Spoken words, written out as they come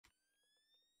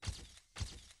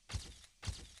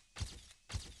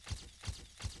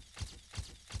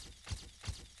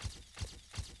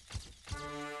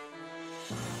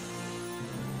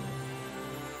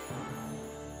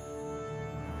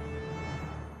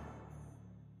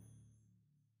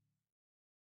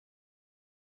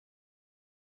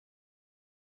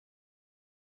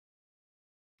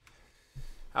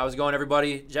How's it going,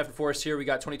 everybody? Jeff and Forrest here. We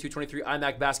got 22-23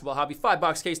 IMAC Basketball Hobby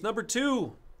 5-box case number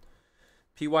 2.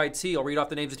 PYT. I'll read off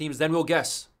the names of teams, then we'll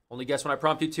guess. Only guess when I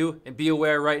prompt you to, and be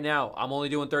aware right now, I'm only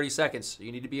doing 30 seconds. So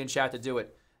you need to be in chat to do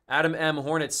it. Adam M.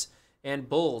 Hornets and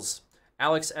Bulls.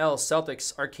 Alex L.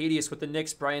 Celtics. Arcadius with the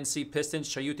Knicks. Brian C. Pistons.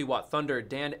 Chayuti Watt Thunder.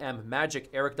 Dan M. Magic.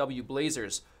 Eric W.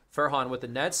 Blazers. Ferhan with the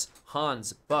Nets.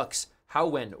 Hans. Bucks.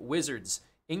 Howen. Wizards.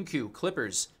 Inku.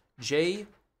 Clippers.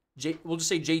 We'll just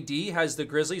say JD has the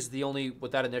Grizzlies, the only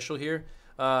with that initial here.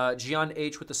 Gian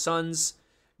H with the Suns.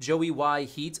 Joey Y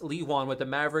Heat. Lee Juan with the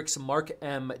Mavericks. Mark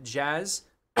M Jazz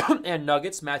and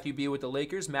Nuggets. Matthew B with the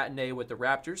Lakers. Matinee with the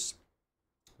Raptors.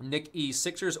 Nick E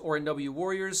Sixers. Oren W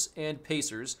Warriors and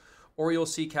Pacers. Oriole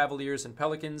C Cavaliers and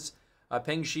Pelicans.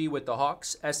 Peng Shi with the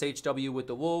Hawks. SHW with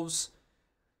the Wolves.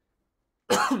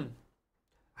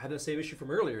 I had the same issue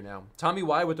from earlier now. Tommy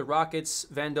Y with the Rockets,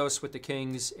 Vandos with the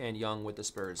Kings, and Young with the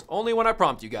Spurs. Only when I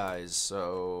prompt you guys,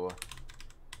 so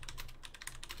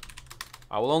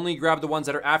I will only grab the ones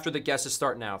that are after the guesses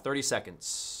start now. 30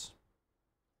 seconds.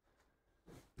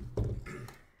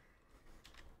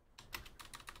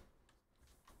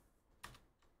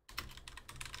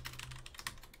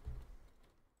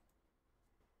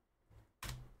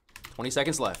 $20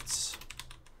 seconds left.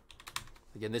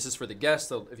 Again, this is for the guest.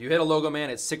 So if you hit a logo man,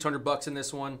 it's $600 in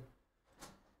this one.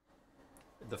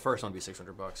 The first one would be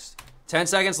 $600. 10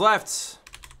 seconds left.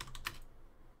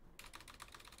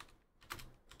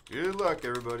 Good luck,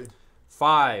 everybody.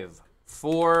 5,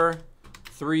 4,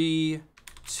 3,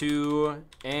 2,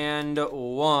 and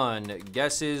 1.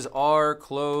 Guesses are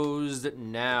closed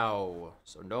now.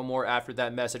 So no more after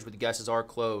that message with guesses are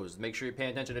closed. Make sure you're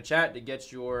paying attention to chat to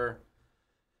get your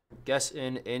guess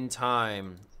in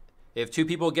time. If 2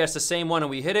 people guess the same one and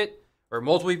we hit it, or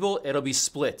multiple people, it'll be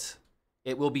split.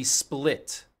 It will be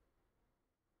split.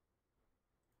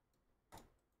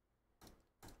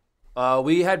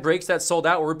 We had breaks that sold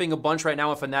out. We're ripping a bunch right now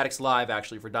on Fanatics Live,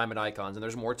 actually, for Diamond Icons, and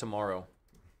there's more tomorrow.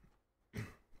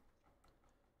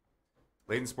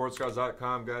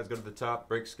 LaytonSportsCards.com, guys. Go to the top.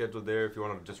 Break scheduled there. If you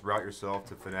want to just route yourself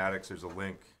to Fanatics, there's a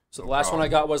link. So the last one I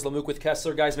got was Lamook with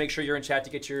Kessler. Guys, make sure you're in chat to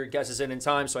get your guesses in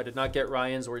time. So I did not get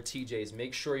Ryan's or TJ's.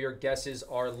 Make sure your guesses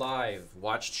are live.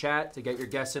 Watch chat to get your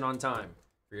guess in on time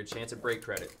for your chance at break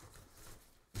credit.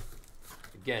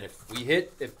 Again,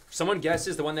 if someone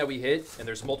guesses the one that we hit and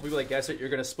there's multiple people that guess it, you're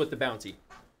going to split the bounty.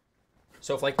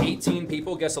 So if like 18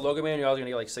 people guess a logo man, you're all going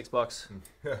to get like $6.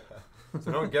 So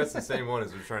don't guess the same one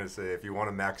as we're trying to say. If you want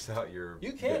to max out your...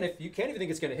 You can if you can't even think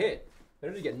it's going to hit.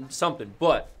 Better to get something,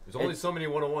 but... There's only so many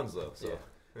 101s, though. So.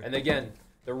 Yeah. And again,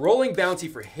 the rolling bounty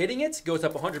for hitting it goes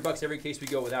up $100 every case we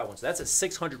go with that one. So that's a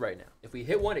 600 right now. If we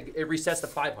hit one, it resets to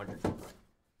 500.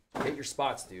 Hit your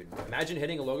spots, dude. Imagine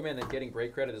hitting a logo man and then getting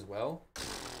break credit as well.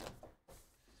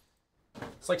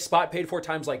 It's like spot paid 4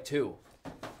 times like 2.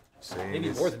 Maybe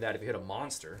more than that if you hit a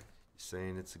monster.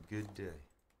 Saying it's a good day.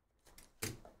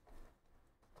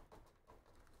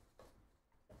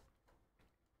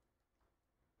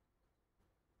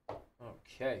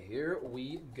 Okay, here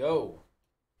we go.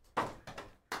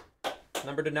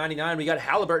 Number to 99, we got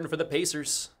Halliburton for the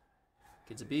Pacers.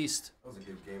 Kid's a beast. That was a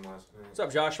good game last night. What's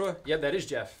up, Joshua? Yep, that is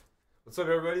Jeff. What's up,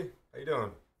 everybody? How you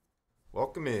doing?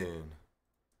 Welcome in.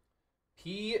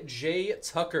 P.J.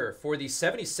 Tucker for the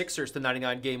 76ers to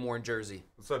 99 game-worn jersey.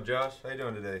 What's up, Josh? How you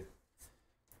doing today?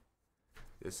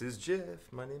 This is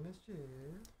Jeff. My name is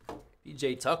Jeff.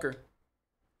 P.J. Tucker.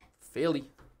 Philly.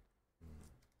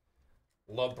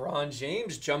 LeBron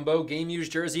James, jumbo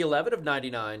game-used jersey 11 of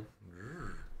 99.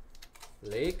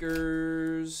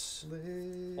 Lakers.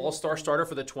 All-star starter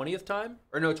for the 20th time?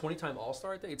 Or no, 20-time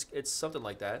all-star, I think. It's something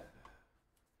like that.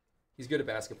 He's good at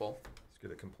basketball. He's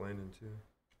good at complaining, too.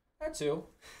 That, too.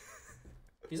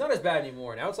 He's not as bad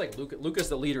anymore. Now it's like Luka's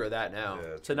the leader of that now.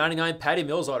 Yeah, to 99, Patty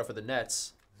Mills auto for the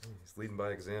Nets. He's leading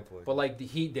by example. But, like, the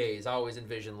Heat days, I always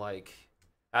envision, like...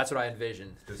 That's what I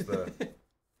envision. Just the...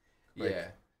 yeah.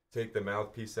 Take the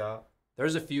mouthpiece out.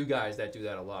 There's a few guys that do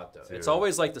that a lot, though. It's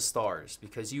always like the stars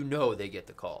because you know they get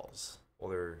the calls. Well,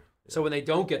 they're... Yeah. So when they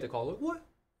don't get the call, like, what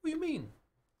do you mean?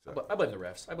 Exactly. I blame the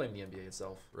refs. I blame the NBA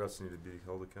itself. Refs need to be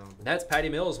held accountable. And that's Patty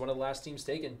Mills, one of the last teams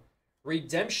taken.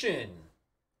 Redemption.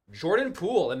 Jordan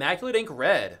Poole, Immaculate Ink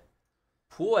Red.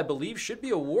 Poole, I believe, should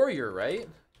be a Warrior, right?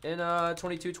 In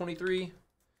 22-23.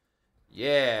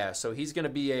 Yeah, so he's going to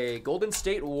be a Golden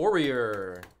State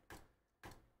Warrior.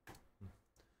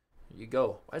 You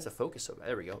go. Why is the focus so bad?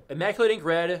 There we go. Immaculate Ink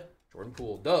Red, Jordan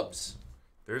Poole. Dubs.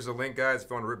 There's a link, guys. If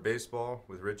you want to rip baseball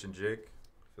with Rich and Jake,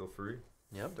 feel free.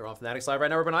 Yep, they're on Fanatics Live right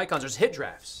now. Urban Icons. There's hit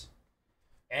drafts.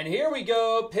 And here we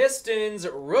go. Pistons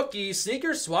rookie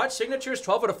sneaker swatch signatures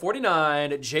 12 out of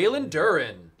 49. Jalen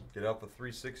Duren. Get out the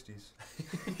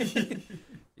 360s.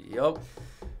 Yup.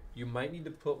 You might need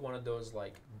to put one of those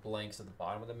like blanks at the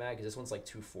bottom of the mag, because this one's like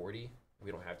 240.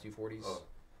 We don't have 240s. Oh.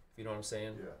 If you know what I'm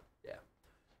saying? Yeah.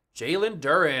 Jalen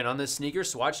Duren on the sneaker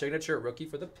swatch signature rookie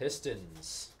for the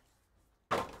Pistons.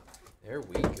 There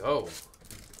we go.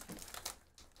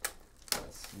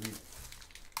 That's sweet.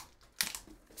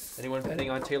 Anyone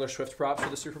betting on Taylor Swift props for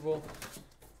the Super Bowl?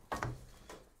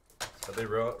 Have they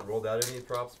rolled out any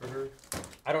props for her?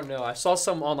 I don't know. I saw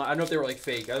some online. I don't know if they were like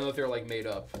fake. I don't know if they were like made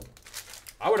up.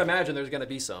 I would imagine there's going to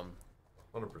be some.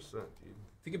 100%, dude.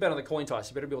 If you can bet on the coin toss,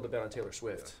 you better be able to bet on Taylor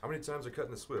Swift. Yeah. How many times are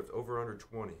cutting the Swift? Over under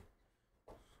 20.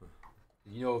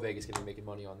 You know Vegas going to be making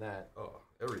money on that. Oh,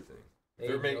 everything.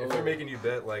 If they're making you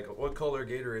bet, like, what color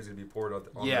Gatorade is going to be poured on the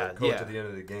coach at the end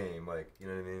of the game, like, you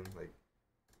know what I mean? Like,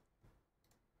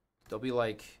 they'll be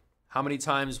like, how many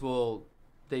times will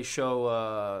they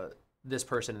show this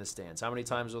person in the stands? How many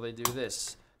times will they do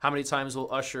this? How many times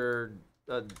will Usher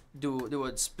do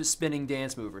a spinning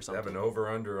dance move or something? They have an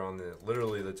over-under on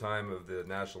literally the time of the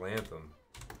national anthem.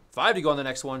 5 to go on the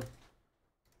next one.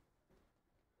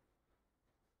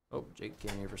 Oh, Jake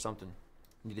came here for something.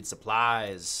 Needed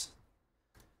supplies.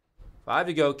 5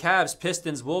 to go. Cavs,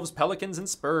 Pistons, Wolves, Pelicans, and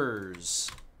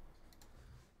Spurs.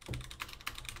 I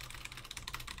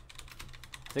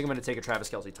think I'm going to take a Travis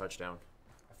Kelce touchdown.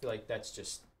 I feel like that's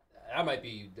just...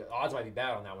 the odds might be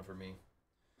bad on that one for me.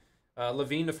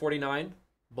 Levine to 49.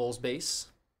 Bulls base.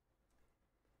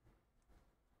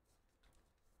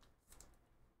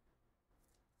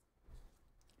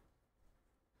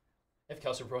 If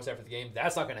Kelce proposed after the game,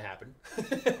 that's not going to happen.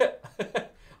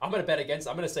 I'm going to bet against.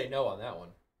 I'm going to say no on that one.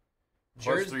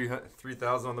 Plus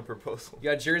 3,000 on the proposal. You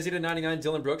got jersey to 99,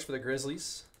 Dylan Brooks for the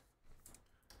Grizzlies.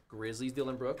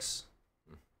 Dylan Brooks.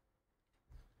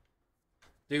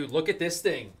 Dude, look at this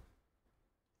thing.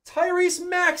 Tyrese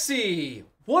Maxey.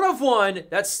 1 of 1.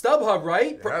 That's StubHub,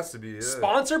 right? It has to be, yeah.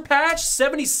 Sponsor patch,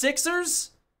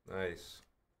 76ers. Nice.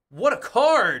 What a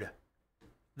card.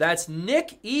 That's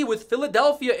Nick E. with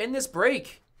Philadelphia in this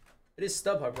break. It is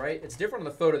StubHub, right? It's different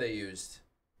on the photo they used.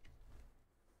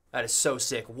 That is so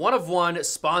sick. 1 of 1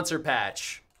 sponsor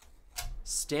patch.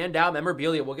 Standout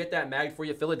memorabilia. We'll get that magged for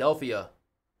you, Philadelphia.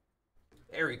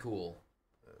 Very cool.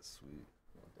 That's sweet.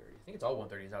 130. I think it's all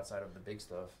 130s outside of the big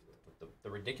stuff. The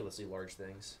ridiculously large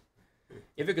things.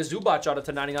 Ivica Zubac out of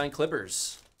to 99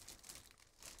 Clippers.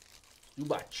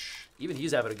 Zubac. Even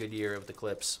he's having a good year with the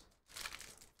Clips.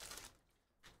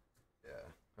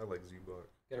 I like Z-Buck.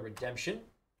 Got a redemption.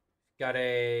 Got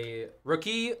a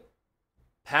rookie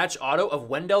patch auto of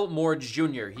Wendell Moore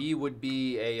Jr. He would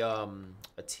be a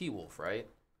T-Wolf, right?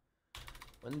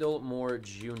 Wendell Moore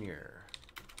Jr.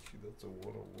 That's a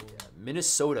 101. Yeah,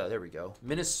 Minnesota. There we go.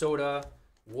 Minnesota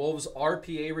Wolves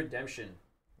RPA redemption.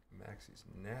 Maxey's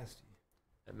nasty.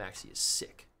 And Maxey is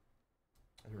sick.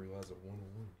 I didn't realize a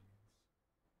 101.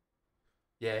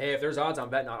 Yeah, hey, if there's odds, I'm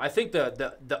betting on. I think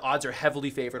the odds are heavily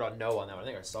favored on no on that one. I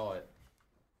think I saw it.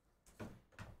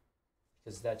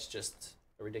 Because that's just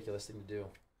a ridiculous thing to do.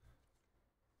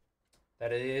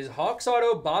 That is Hawks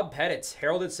Auto Bob Pettit.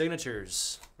 Heralded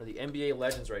signatures for the NBA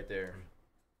legends right there.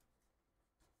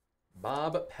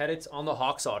 Bob Pettit on the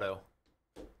Hawks Auto.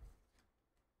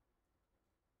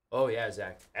 Oh, yeah,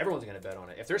 Zach. Everyone's going to bet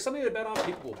on it. If there's something to bet on,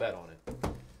 people will bet on it.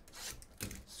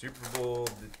 Super Bowl...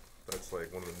 That's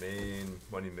like one of the main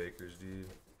money makers, dude.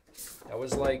 That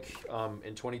was like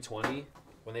in 2020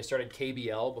 when they started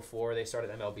KBL before they started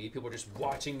MLB. People were just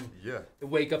watching. Yeah. They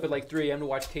wake up at like 3 a.m. to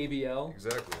watch KBL.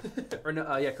 Exactly. Or no,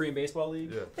 Korean Baseball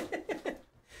League. Yeah.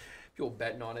 People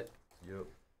betting on it. Yep.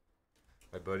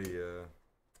 My buddy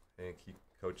Hank, he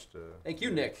coached. Thank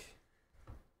you, Nick.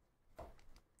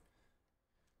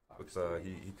 With,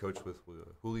 he coached with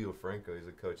Julio Franco. He's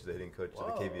a coach. He's a hitting coach to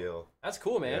the KBL. That's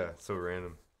cool, man. Yeah, so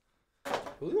random.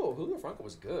 Julio Franco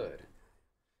was good.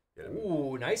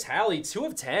 Ooh, nice Hallie. 2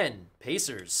 of 10.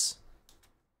 Pacers.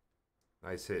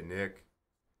 Nice hit, Nick.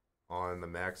 On the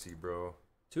Maxey, bro.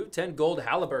 2 of 10 gold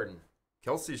Halliburton.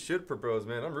 Kelce should propose,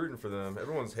 man. I'm rooting for them.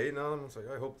 Everyone's hating on them. It's like,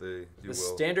 I hope they do well.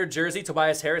 Standard jersey,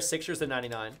 Tobias Harris, Sixers to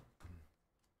 99.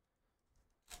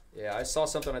 Yeah, I saw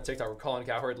something on TikTok where Colin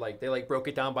Cowherd, like, they, like, broke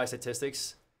it down by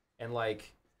statistics. And,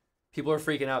 like, people are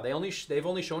freaking out. They've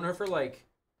only shown her for, like,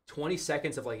 20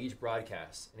 seconds of like each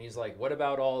broadcast, and he's like, what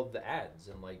about all the ads,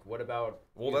 and like, what about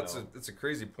it's a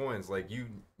crazy point. It's like, you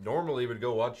normally would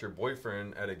go watch your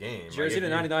boyfriend at a game. Jersey like to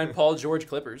 99 Paul George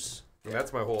Clippers. And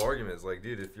that's my whole argument. Is like,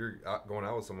 dude, if you're going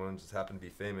out with someone just happen to be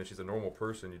famous, she's a normal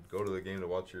person, you'd go to the game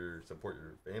to support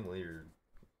your family, or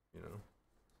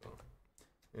so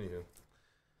anywho,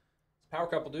 Power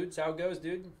couple, dude. It's how it goes,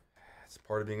 dude. It's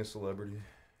part of being a celebrity.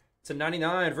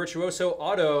 /99 Virtuoso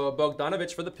Auto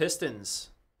Bogdanovich for the Pistons.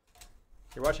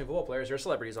 If you're watching football players, there are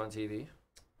celebrities on TV.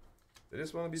 They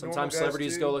just want to be Sometimes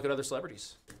celebrities go look at other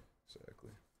celebrities. Exactly.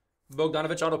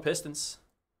 Bogdanovich Auto Pistons.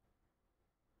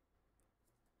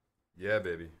 Yeah,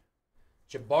 baby.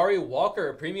 Jabari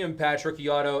Walker Premium Patch Rookie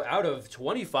Auto out of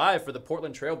 25 for the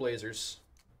Portland Trailblazers.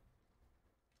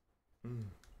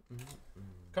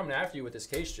 Coming after you with this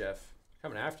case, Jeff.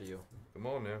 Coming after you. Come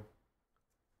on now.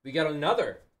 We got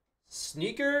another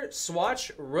sneaker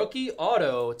swatch rookie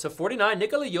auto /49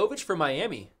 Nikola Jovic for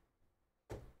Miami.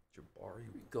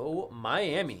 Jabari, we go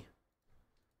Miami.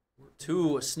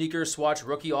 2 sneaker swatch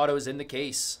rookie autos in the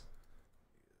case.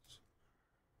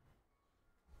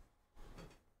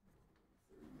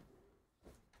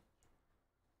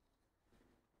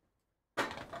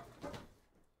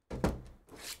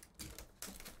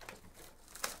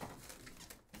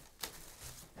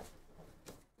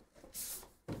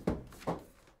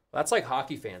 That's like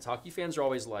hockey fans. Hockey fans are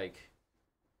always like,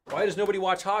 why does nobody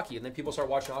watch hockey? And then people start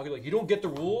watching hockey like, you don't get the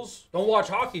rules? Don't watch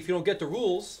hockey if you don't get the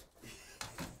rules.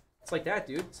 It's like that,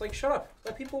 dude. It's like, shut up.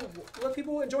 Let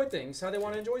people enjoy things how they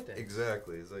want to enjoy things.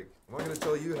 Exactly. It's like, I'm not going to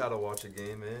tell you how to watch a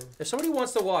game, man. If somebody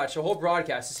wants to watch a whole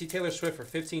broadcast to see Taylor Swift for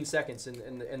 15 seconds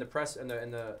in the press in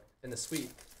the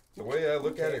suite, the way I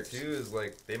look at it too is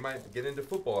like they might get into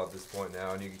football at this point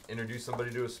now, and you introduce somebody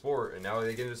to a sport, and now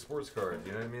they get into sports cards.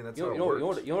 You know what I mean? That's how it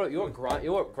works. You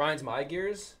know what grinds my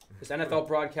gears? Because NFL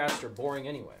broadcasts are boring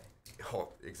anyway.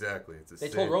 Oh, exactly. They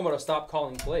told Romo to stop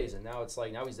calling plays, and now it's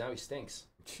like now he stinks.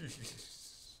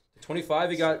 25,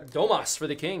 we got Domas for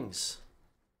the Kings.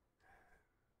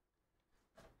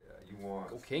 Yeah, you want.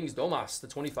 Go Kings, Domas, the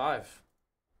 25.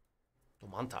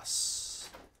 Domantas.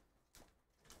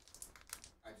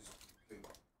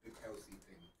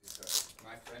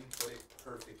 Put it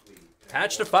perfectly.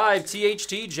 Patch /5,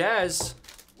 THT Jazz.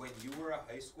 When you were a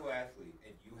high school athlete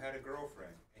and you had a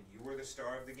girlfriend and you were the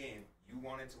star of the game, you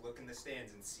wanted to look in the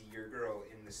stands and see your girl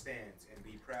in the stands and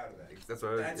be proud of that.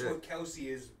 That's what Kelsey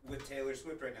is with Taylor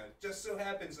Swift right now. It just so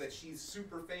happens that she's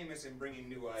super famous and bringing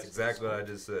new eyes. That's exactly what I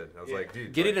just said. I was like,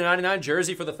 dude. Get it a 99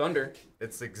 jersey for the Thunder.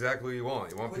 It's exactly what you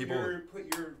want. You want people.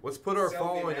 Let's put our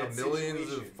following of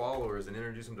millions of followers and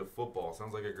introduce them to football.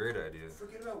 Sounds like a great idea.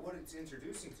 Forget about what it's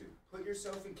introducing to. Put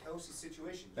yourself in Kelsey's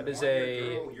situation. That is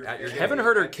a Kevin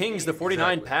Herter Kings, the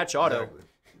 49 patch auto. Exactly.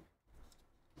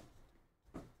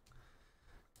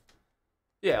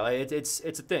 Yeah, like it's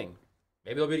a thing.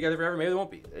 Maybe they'll be together forever. Maybe they won't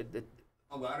be.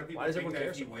 A lot of people think that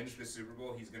if he wins the Super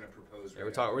Bowl, he's going to propose. Yeah,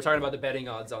 we're talking about the betting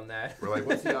odds on that. We're like,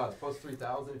 what's the odds? Plus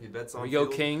 3,000 if you bet on. We go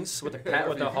Kings with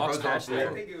the Hawks patch there.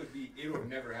 I think it would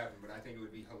never happen, but I think it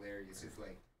would be hilarious if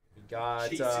like. We got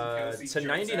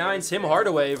 /99 Tim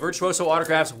Hardaway Virtuoso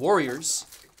Autographs Warriors.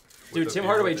 Dude, Tim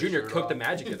Hardaway Jr. cooked the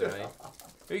Magic the other night.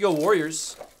 Here you go,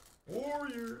 Warriors.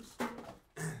 Warriors.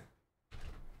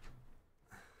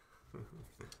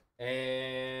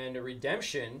 And a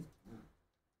redemption.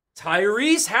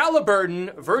 Tyrese Halliburton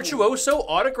Virtuoso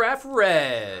Autograph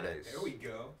Red. Nice. There we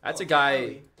go. That's a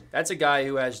guy. That's a guy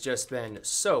who has just been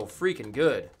so freaking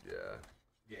good. Yeah.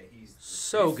 Yeah, he's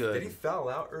so good. Did he foul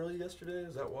out early yesterday?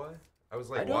 Is that why? I was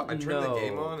like, I turned the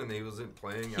game on and he wasn't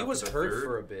playing. He was hurt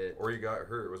for a bit, or he got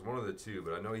hurt. It was one of the two,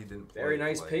 but I know he didn't play. Very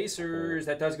nice Pacers.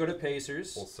 That does go to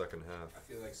Pacers. Whole second half. I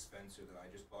feel like Spencer though. I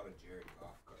just bought a Jared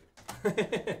Goff card.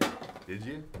 Did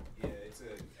you? Yeah, it's an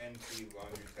NP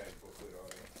laundry tag booklet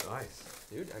auto. Nice,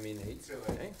 dude. I mean, it's a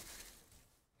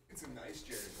nice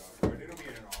Jared Goff card. It'll be in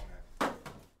an all-net.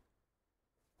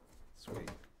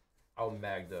 Sweet. I'll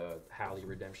mag the Hallie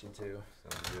redemption too.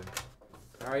 Sounds good.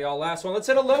 All right, y'all. Last one. Let's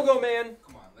hit a logo, man.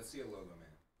 Come on, let's see a logo, man.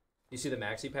 You see the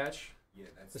Maxi patch? Yeah,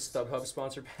 that's the StubHub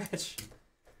sponsor patch.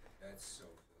 That's so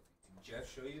filthy. Did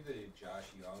Jeff show you the Josh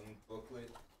Young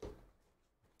booklet?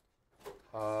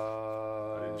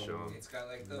 I didn't show him. It's got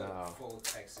like the full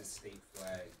Texas state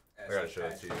flag. I gotta show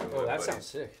it to you. Oh, that sounds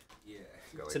sick. Yeah.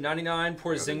 It's a 99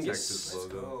 Porzingis. Let's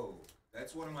go.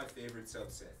 That's one of my favorite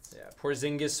subsets. Yeah,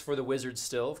 Porzingis for the Wizards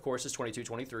still. Of course, it's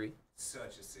 22-23.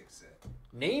 Such a sick set.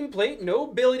 Nameplate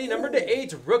nobility number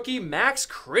 /8 rookie Max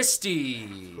Christie.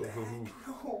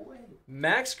 No way.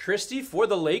 Max Christie for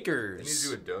the Lakers.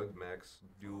 They need to do a Doug Max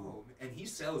duel. Oh, and he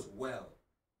sells well.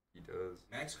 He does.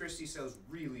 Max Christie sells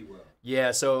really well.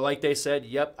 Yeah, so like they said,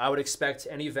 yep, I would expect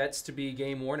any vets to be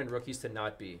game worn and rookies to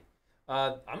not be.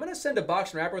 I'm gonna send a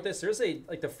box and wrapper with this. There's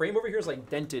the frame over here is like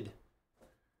dented.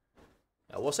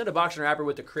 We'll send a box and wrapper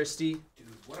with the Christie. Dude,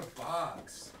 what a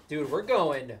box. Dude, we're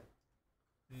going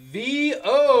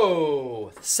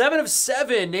VO 7 of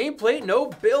 7 nameplate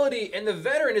nobility, and the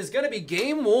veteran is gonna be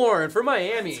game worn for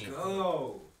Miami. Let's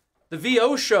go. The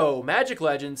VO show, Magic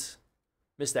Legends.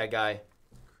 Missed that guy.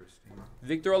 Christie.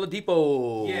 Victor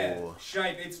Oladipo. Yeah,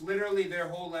 Shipe. It's literally their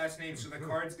whole last name, so the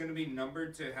card's going to be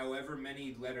numbered to however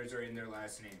many letters are in their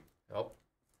last name. Oh,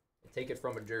 take it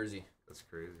from a jersey. That's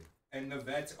crazy. And the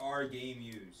vets are game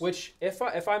used. Which, if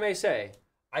I may say,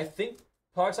 I think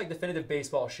products like Definitive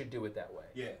Baseball should do it that way.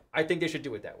 Yeah. I think they should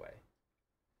do it that way.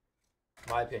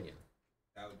 My opinion.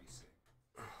 That would be sick.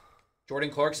 Jordan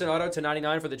Clarkson auto to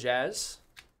 99 for the Jazz.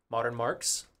 Modern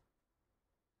Marks.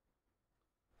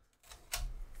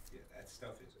 Yeah, that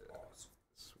stuff is awesome.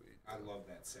 Sweet. I love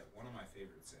that set. One of my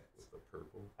favorite sets. With the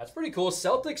purple. That's pretty cool.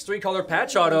 Celtics 3-color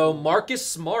patch auto. Marcus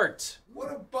Smart. What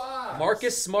a box!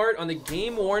 Marcus Smart on the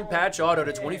game-worn patch auto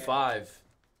to 25.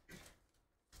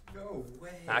 No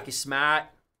way. Marcus Smart.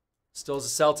 Still is a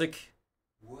Celtic.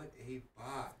 What a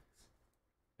box.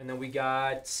 And then we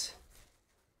got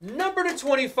number to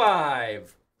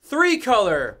 25.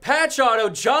 3-color patch auto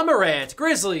Ja Morant.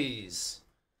 Grizzlies.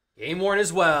 Game-worn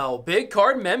as well. Big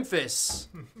card Memphis.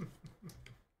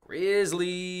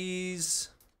 Grizzlies.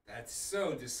 That's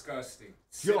so disgusting.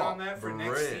 Sit on that for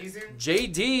next season?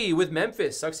 JD with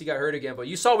Memphis. Sucks he got hurt again, but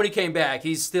you saw when he came back.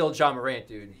 He's still Ja Morant,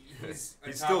 dude. He's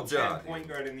still Ja. point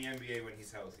guard in the NBA when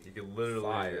he's healthy. He can literally.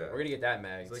 Fire. We're going to get that,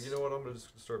 Mags. He's like, you know what? I'm going to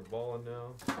just start balling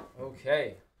now.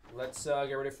 Okay. Let's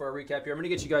get ready for our recap here. I'm going to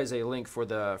get you guys a link for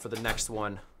the next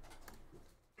one.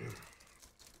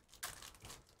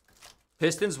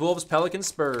 Pistons, Wolves, Pelicans,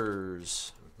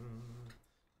 Spurs.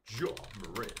 Ja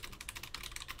Morant.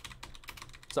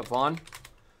 What's up, Vaughn?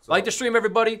 Like the stream,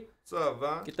 everybody. What's up,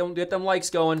 Vaughn? Get them likes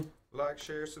going. Like,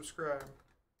 share, subscribe,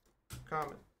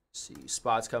 comment. See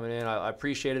spots coming in. I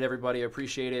appreciate it, everybody. I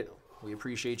appreciate it. We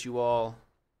appreciate you all.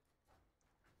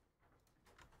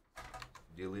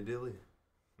 Dilly dilly.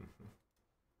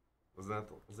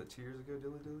 was that 2 years ago?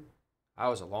 Dilly dilly. That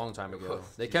was a long time ago. Oh,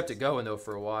 They kept it going though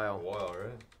for a while. A while,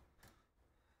 right?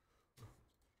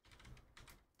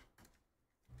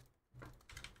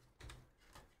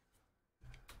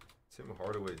 Tim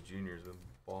Hardaway Jr.'s been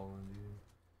balling, dude.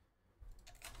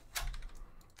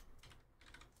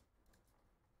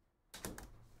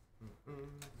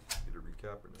 Get a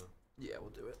recapper now. Yeah, we'll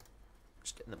do it.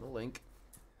 Just getting them the link.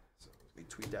 We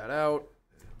tweet that out.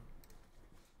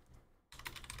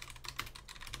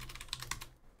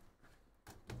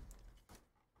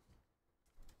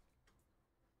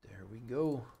 There we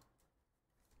go.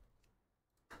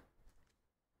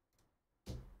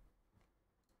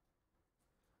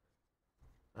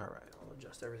 All right, I'll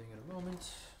adjust everything in a moment.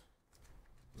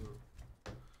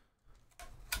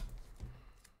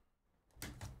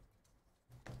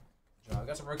 I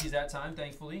got some rookies that time,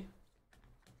 thankfully.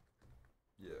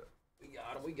 Yeah.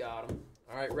 We got him.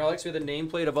 All right, relics. We have the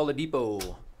nameplate of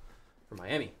Oladipo for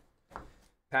Miami.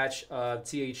 Patch of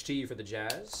THT for the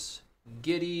Jazz.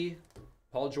 Giddey,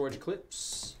 Paul George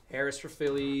Clips, Harris for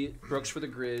Philly, Brooks for the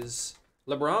Grizz,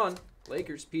 LeBron,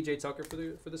 Lakers, PJ Tucker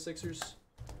for the Sixers.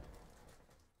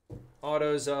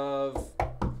 Autos of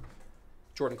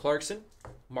Jordan Clarkson,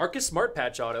 Marcus Smart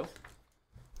patch auto,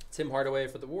 Tim Hardaway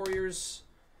for the Warriors,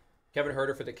 Kevin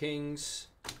Huerter for the Kings,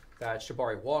 patch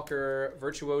Jabari Walker,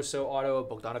 Virtuoso auto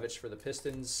Bogdanovich for the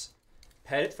Pistons,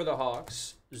 Pettit for the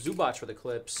Hawks, Zubac for the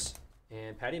Clips,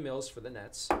 and Patty Mills for the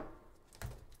Nets.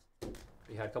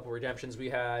 We had a couple redemptions. We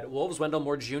had Wolves, Wendell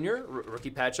Moore Jr., rookie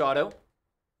patch auto.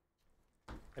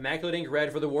 Immaculate Ink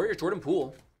Red for the Warriors, Jordan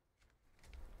Poole.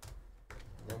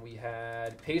 And then we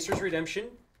had Pacers redemption,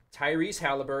 Tyrese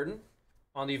Halliburton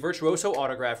on the Virtuoso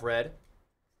autograph red.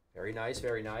 Very nice,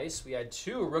 very nice. We had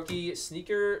two rookie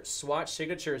sneaker swatch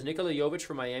signatures, Nikola Jovic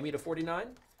for Miami to 49,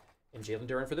 and Jalen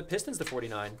Duren for the Pistons to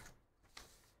 49.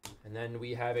 And then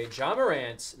we have a Ja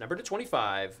Morant, number to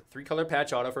 25, 3-color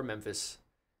patch auto for Memphis.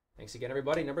 Thanks again,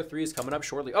 everybody. Number 3 is coming up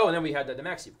shortly. Oh, and then we had the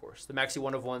Maxi, of course. The Maxi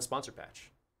 1 of 1 sponsor patch.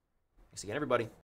 Thanks again, everybody.